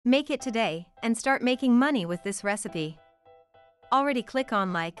Make it today and start making money with this recipe. Already click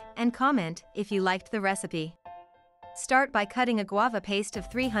on like and comment if you liked the recipe. Start by cutting a guava paste of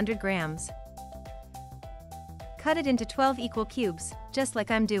 300 grams. Cut it into 12 equal cubes, just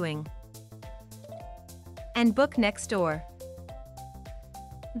like I'm doing. And book next door.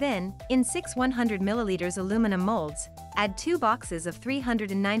 Then, in 6 100 milliliters aluminum molds, add 2 boxes of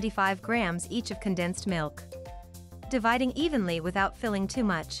 395 grams each of condensed milk, dividing evenly without filling too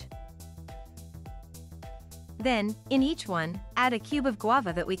much. Then, in each one, add a cube of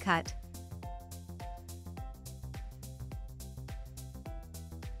guava that we cut.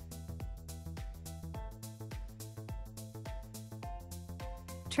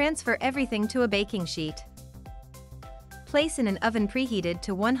 Transfer everything to a baking sheet. Place in an oven preheated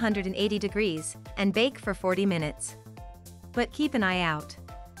to 180 degrees and bake for 40 minutes. But keep an eye out.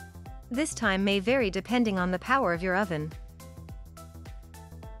 This time may vary depending on the power of your oven.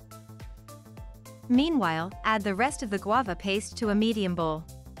 Meanwhile, add the rest of the guava paste to a medium bowl.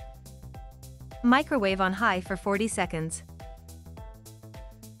 Microwave on high for 40 seconds.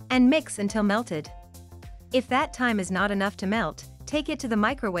 And mix until melted. If that time is not enough to melt, take it to the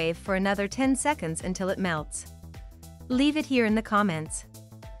microwave for another 10 seconds until it melts. Leave it here in the comments.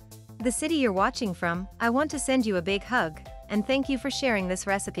 The city you're watching from, I want to send you a big hug, and thank you for sharing this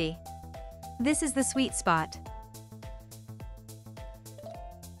recipe. This is the sweet spot.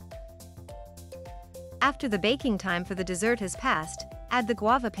 After the baking time for the dessert has passed, add the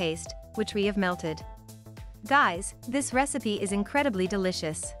guava paste, which we have melted. Guys, this recipe is incredibly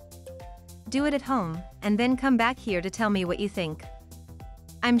delicious. Do it at home, and then come back here to tell me what you think.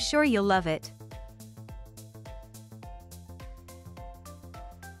 I'm sure you'll love it.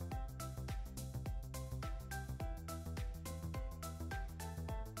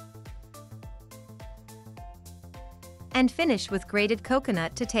 And finish with grated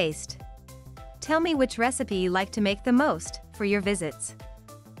coconut to taste. Tell me which recipe you like to make the most for your visits.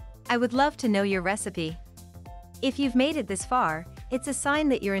 I would love to know your recipe. If you've made it this far, it's a sign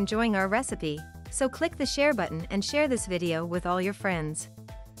that you're enjoying our recipe, so click the share button and share this video with all your friends.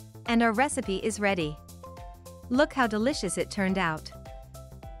 And our recipe is ready. Look how delicious it turned out.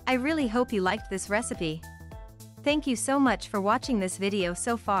 I really hope you liked this recipe. Thank you so much for watching this video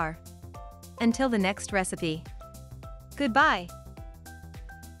so far. Until the next recipe. Goodbye.